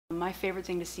My favorite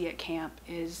thing to see at camp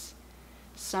is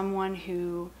someone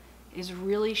who is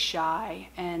really shy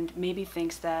and maybe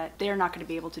thinks that they're not going to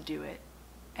be able to do it.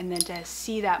 And then to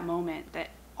see that moment that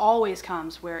always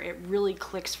comes where it really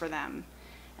clicks for them.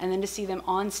 And then to see them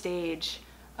on stage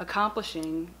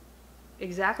accomplishing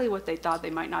exactly what they thought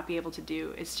they might not be able to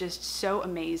do. It's just so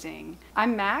amazing.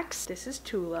 I'm Max, this is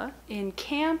Tula. In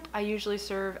camp, I usually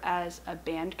serve as a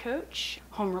band coach,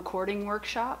 home recording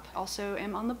workshop, also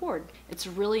am on the board. It's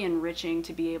really enriching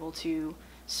to be able to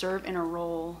serve in a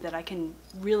role that I can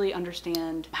really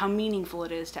understand how meaningful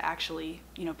it is to actually,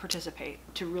 participate,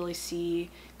 to really see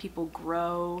people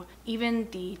grow. Even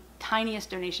the tiniest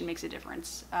donation makes a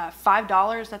difference.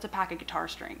 $5, that's a pack of guitar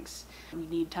strings. We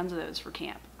need tons of those for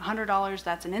camp. $100,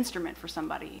 that's an instrument for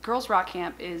somebody. Girls Rock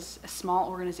Camp is a small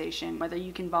organization. Whether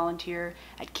you can volunteer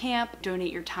at camp,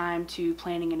 donate your time to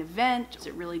planning an event,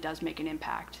 it really does make an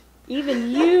impact. Even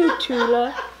you,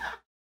 Tula.